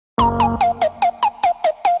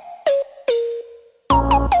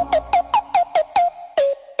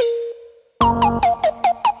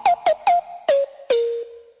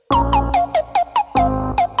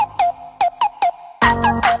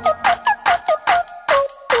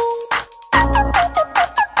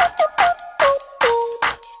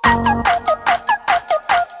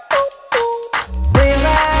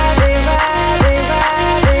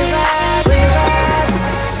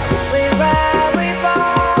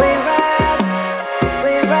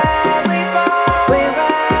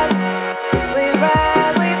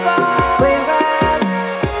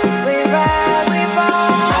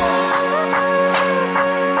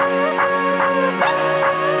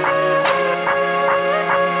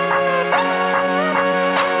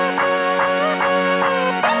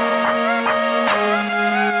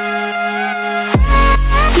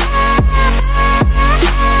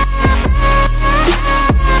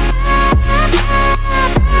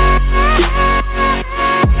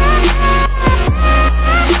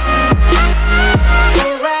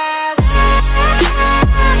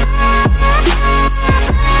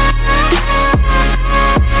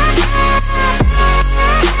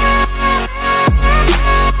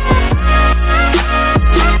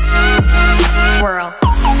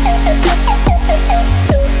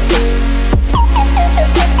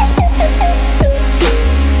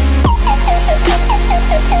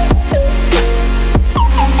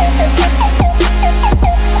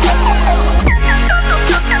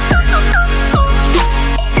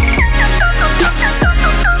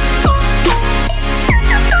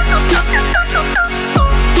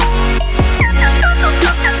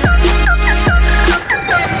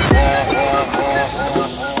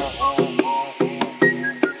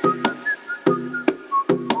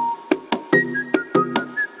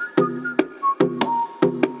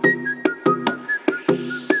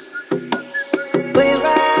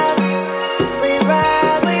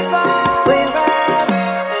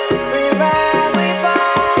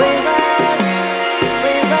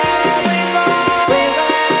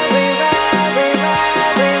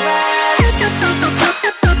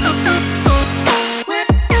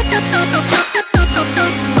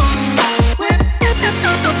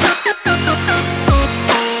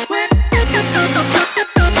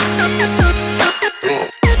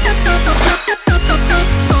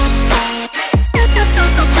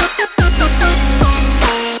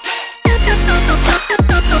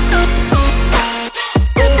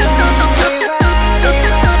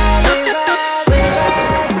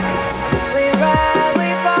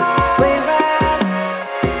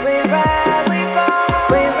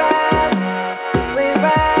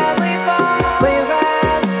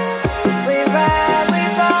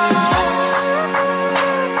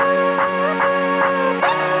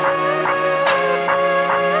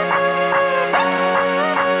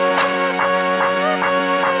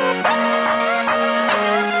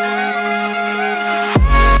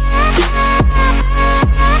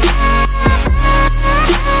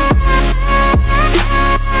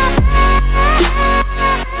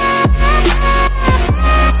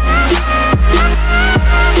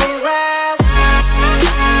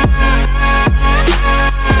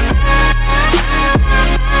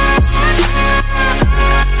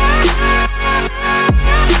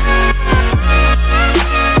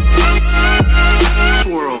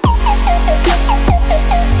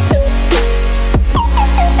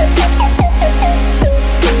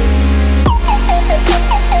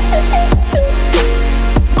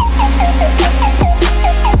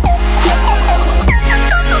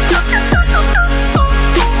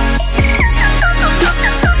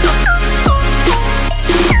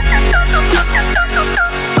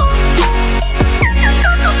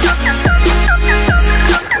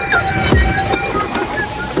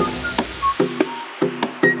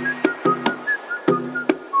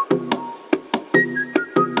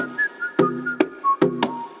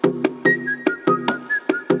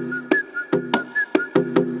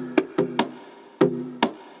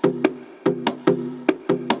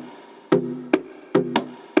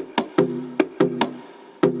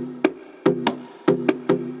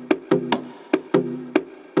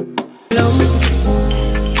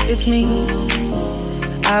it's me.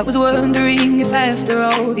 I was wondering if after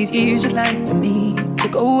all these years you'd like to me to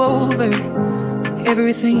go over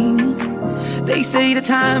everything. They say the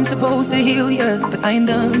time's supposed to heal you, but I ain't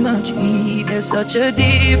done much heed. There's such a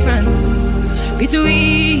difference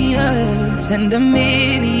between us and a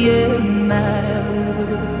million miles.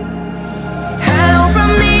 Hello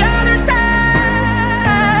from the other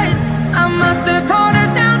side. I must have called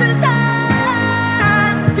 1,000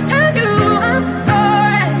 times to tell you I'm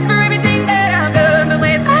sorry for everything that I've done, but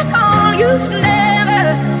when I call you never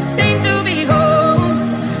seem to be home.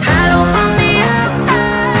 Hello from the outside.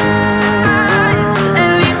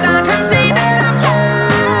 At least I can say that I've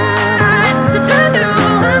tried to tell you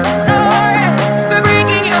I'm sorry for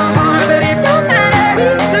breaking your heart, but it don't matter.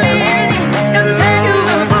 Clearly doesn't tell you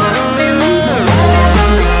the part of me.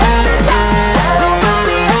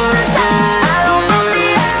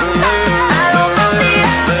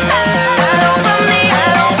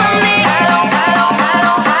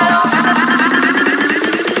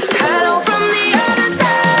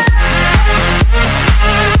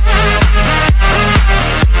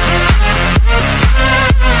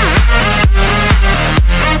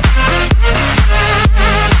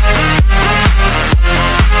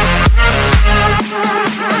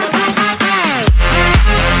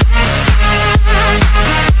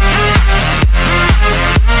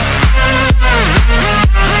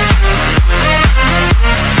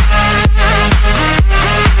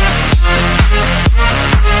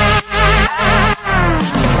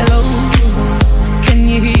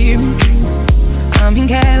 I'm in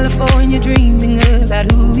California dreaming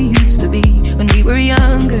about who we used to be when we were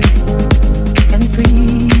younger and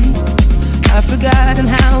free. I've forgotten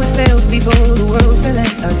how it felt before the world fell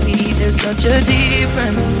at our feet. There's such a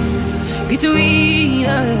difference between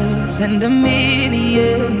us and a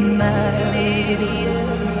million miles.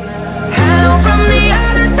 Hello from the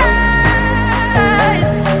other side.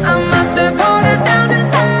 I must have called 1,000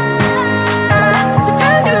 times to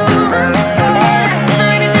tell you I'm sorry for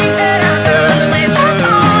everything that I've done. When I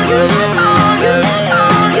call you, call you,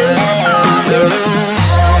 call you, call you.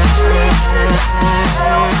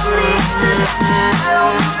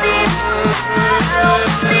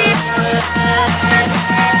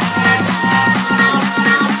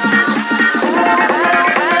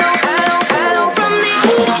 Hello from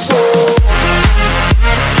the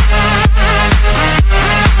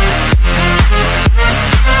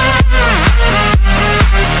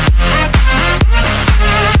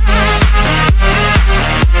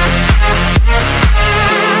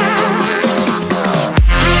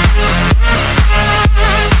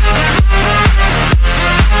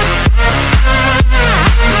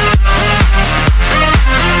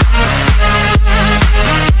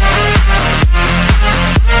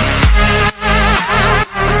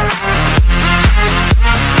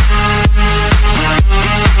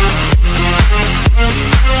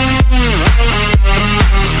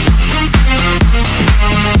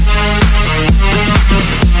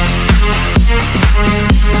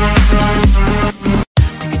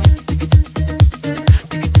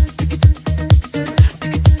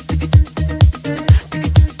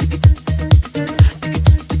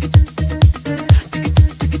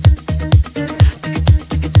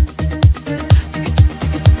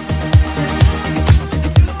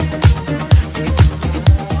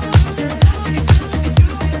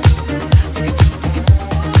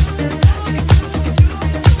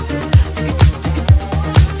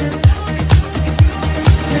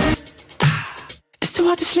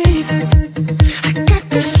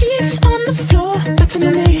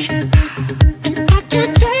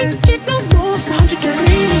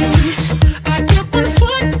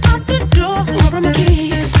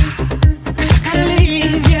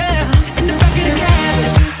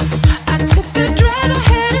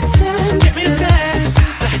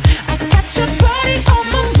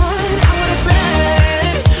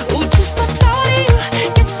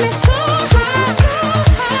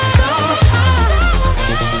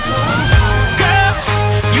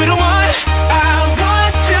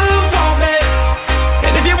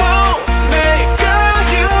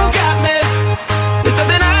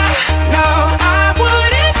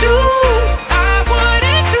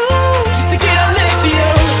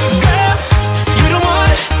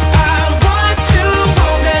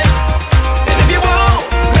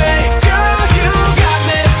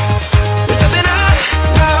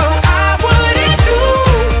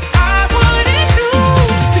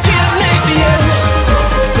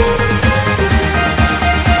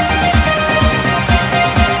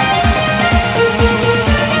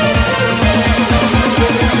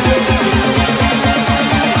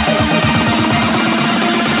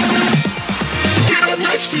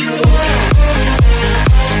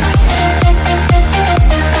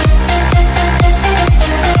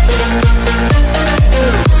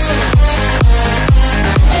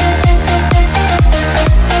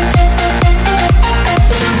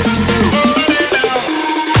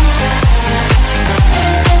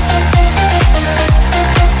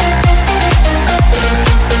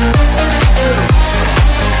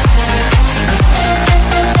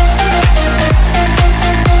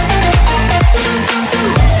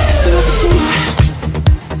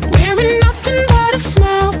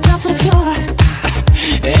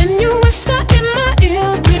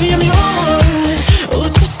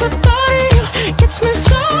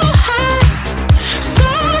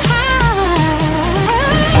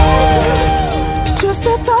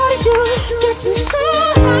makes me so